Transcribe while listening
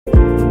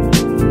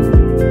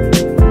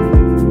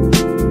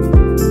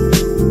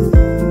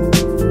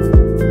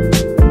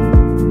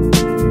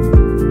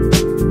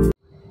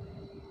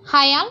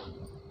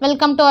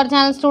Welcome to our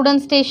channel Student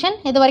Station.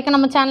 இது வரைக்கும்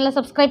நம்ம சேனலை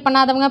சப்ஸ்கிரைப்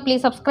பண்ணாதவங்க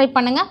ப்ளீஸ் சப்ஸ்கிரைப்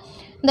பண்ணுங்க.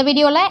 இந்த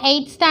வீடியோவில்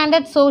 8th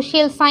Standard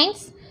Social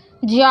Science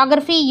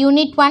Geography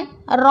Unit 1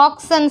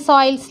 Rocks and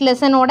Soils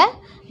லெசனோட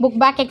book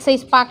back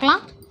exercise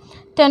பார்க்கலாம்.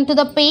 Turn to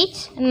the page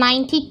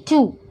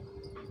 92.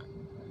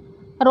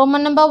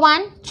 Roman number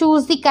 1,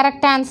 choose the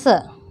correct answer.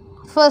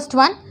 First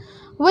one,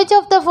 which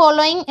of the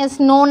following is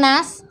known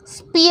as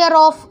sphere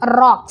of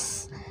rocks?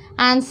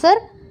 Answer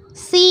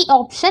C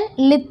option,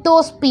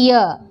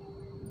 lithosphere.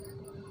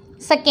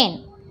 Second,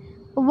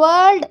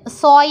 World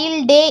Soil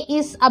Day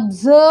is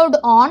observed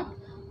on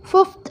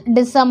 5th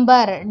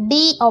December. D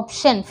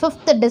option,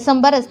 5th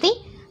December is the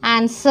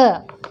answer.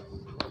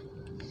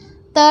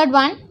 Third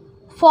one,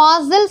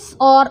 fossils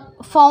are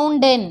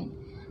found in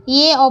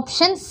A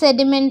option,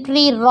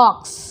 sedimentary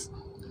rocks.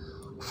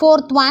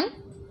 Fourth one,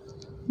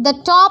 the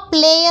top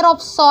layer of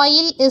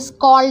soil is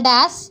called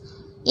as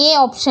A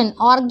option,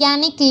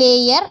 organic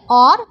layer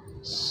or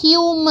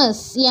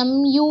humus.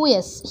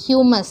 M-U-S,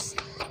 humus.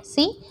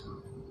 See,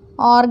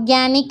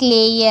 organic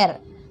layer,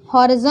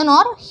 horizon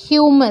or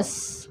humus.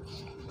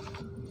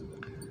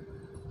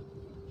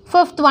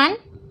 Fifth one,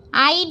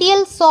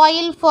 ideal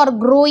soil for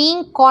growing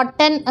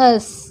cotton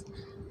is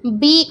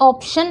B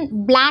option,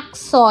 black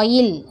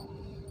soil.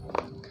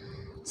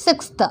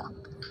 Sixth,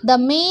 the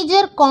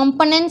major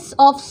components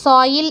of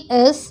soil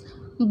is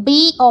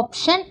B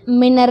option,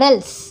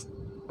 minerals.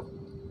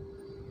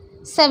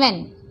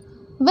 7.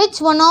 Which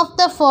one of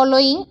the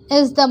following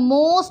is the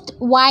most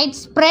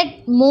widespread,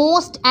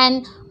 most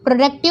and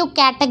productive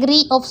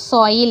category of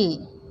soil?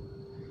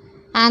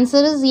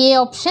 Answer is A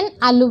option,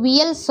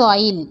 alluvial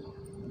soil.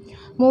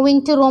 Moving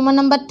to Roman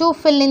number 2,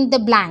 fill in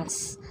the blanks.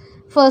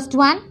 First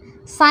one,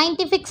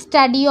 scientific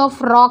study of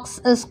rocks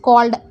is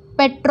called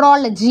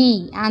petrology.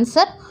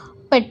 Answer,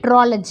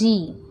 petrology.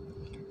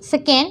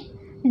 Second,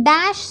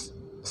 dash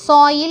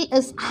soil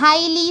is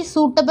highly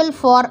suitable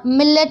for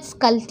millets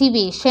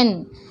cultivation.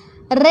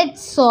 Red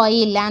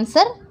soil.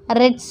 Answer,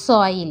 red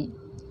soil.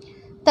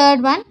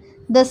 Third one,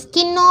 the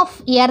skin of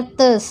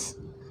earth is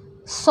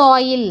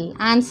soil.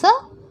 Answer,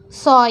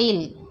 soil.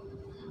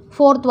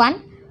 Fourth one,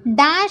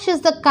 dash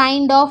is the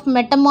kind of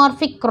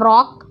metamorphic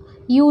rock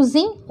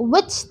using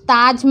which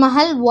Taj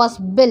Mahal was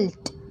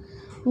built.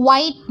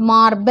 White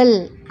marble.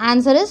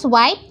 Answer is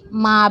white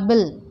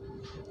marble.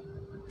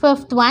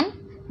 Fifth one,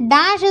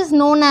 dash is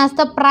known as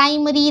the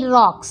primary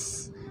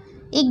rocks.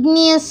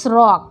 Igneous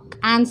rock.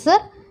 Answer,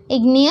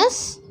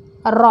 igneous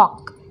rock.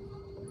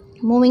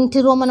 Moving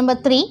to Roman number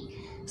 3,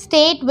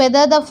 state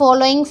whether the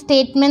following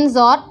statements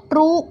are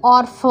true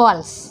or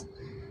false.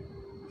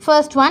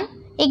 First one,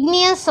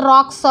 igneous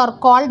rocks are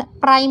called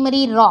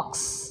primary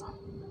rocks.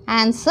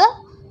 Answer,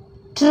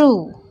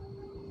 true.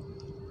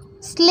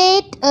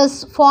 Slate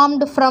is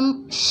formed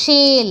from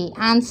shale.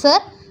 Answer,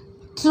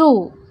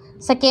 true.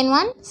 Second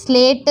one,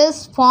 slate is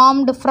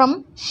formed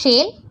from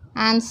shale.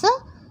 Answer,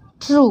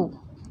 true.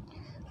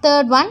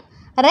 Third one,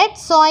 red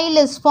soil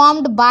is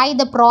formed by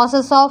the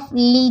process of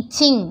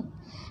leaching.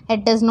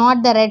 It is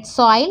not the red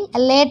soil,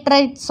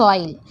 laterite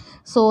soil.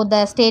 So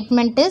the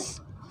statement is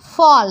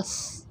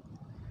false.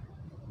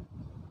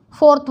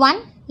 Fourth one,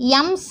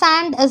 M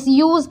sand is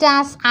used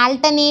as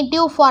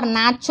alternative for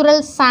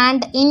natural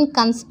sand in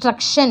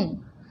construction.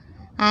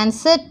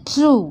 Answer,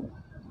 true.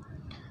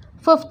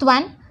 Fifth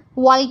one,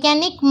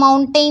 volcanic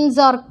mountains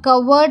are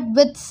covered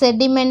with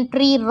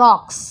sedimentary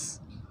rocks.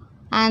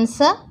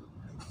 Answer,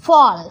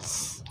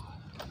 false.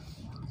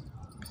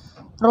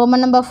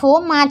 Roman number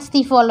 4, match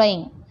the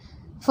following.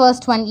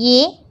 First one, A,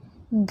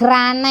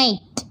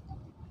 granite,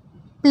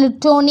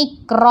 plutonic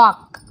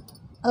rock.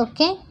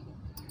 Okay.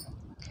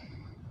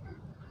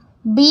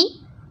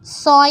 B,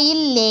 soil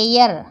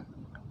layer,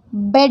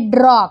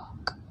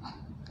 bedrock.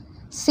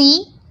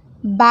 C,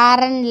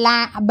 barren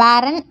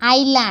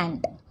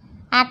island,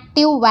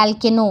 active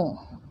volcano.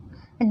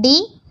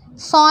 D,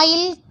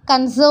 soil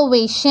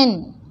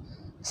conservation,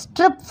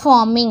 strip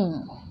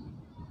forming.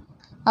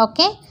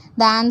 Okay,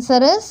 the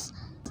answer is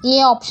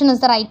A option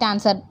is the right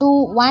answer.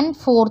 2, 1,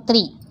 4,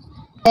 3.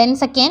 Then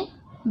second,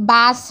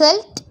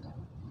 basalt,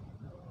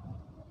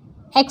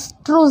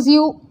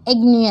 extrusive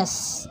igneous.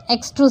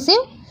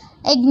 Extrusive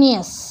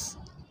igneous.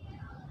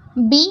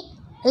 B,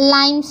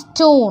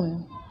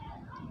 limestone,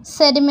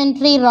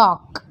 sedimentary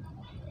rock.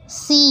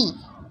 C,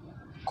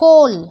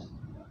 coal,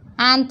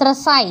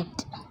 anthracite.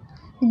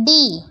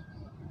 D,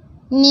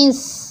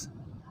 gneiss,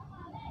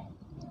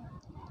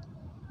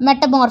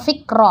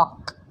 metamorphic rock.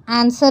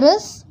 Answer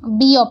is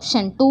B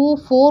option, 2,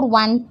 4,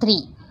 1, 3.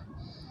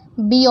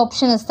 B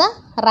option is the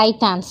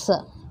right answer.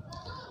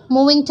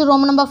 Moving to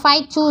Roman number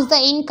 5, choose the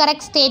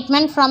incorrect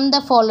statement from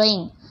the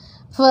following.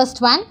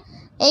 First one,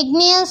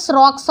 igneous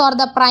rocks are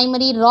the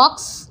primary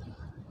rocks.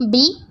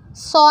 B,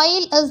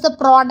 soil is the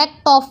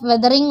product of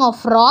weathering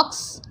of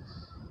rocks.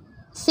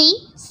 C,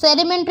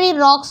 sedimentary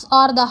rocks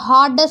are the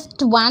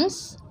hardest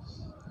ones.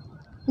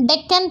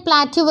 Deccan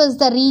Plateau is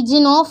the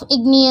region of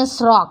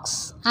igneous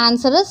rocks.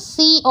 Answer is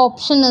C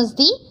option is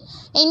the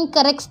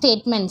incorrect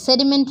statement.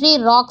 Sedimentary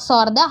rocks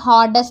are the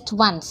hardest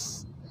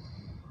ones.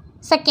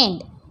 Second,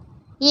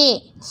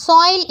 A.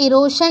 Soil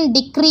erosion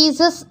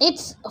decreases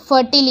its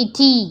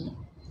fertility.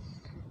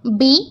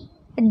 B.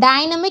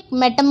 Dynamic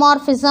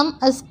metamorphism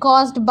is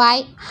caused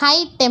by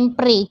high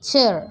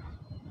temperature.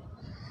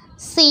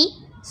 C.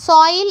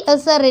 Soil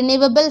is a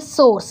renewable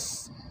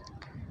source.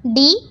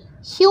 D.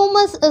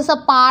 Humus is a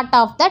part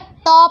of the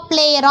top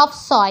layer of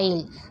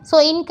soil. So,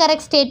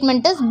 incorrect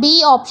statement is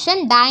B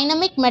option.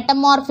 Dynamic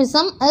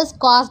metamorphism is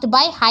caused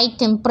by high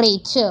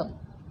temperature.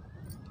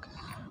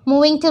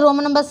 Moving to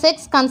Roman number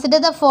 6, consider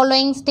the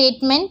following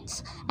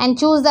statements and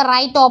choose the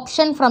right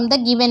option from the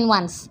given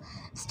ones.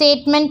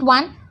 Statement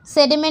 1.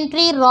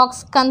 Sedimentary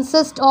rocks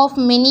consist of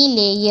many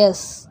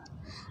layers.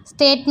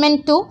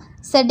 Statement 2.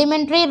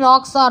 Sedimentary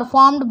rocks are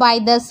formed by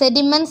the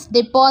sediments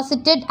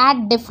deposited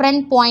at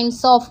different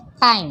points of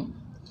time.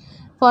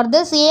 For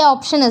this, A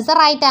option is the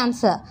right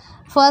answer.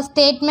 First,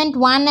 statement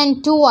 1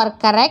 and 2 are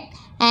correct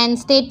and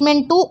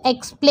statement 2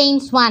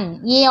 explains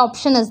 1. A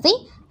option is the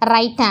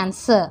right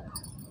answer.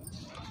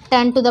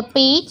 Turn to the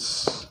page,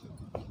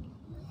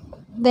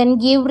 then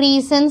give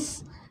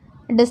reasons,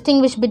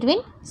 distinguish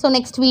between. So,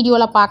 next video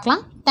la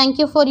paakalam. Thank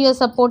you for your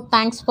support.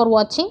 Thanks for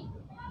watching.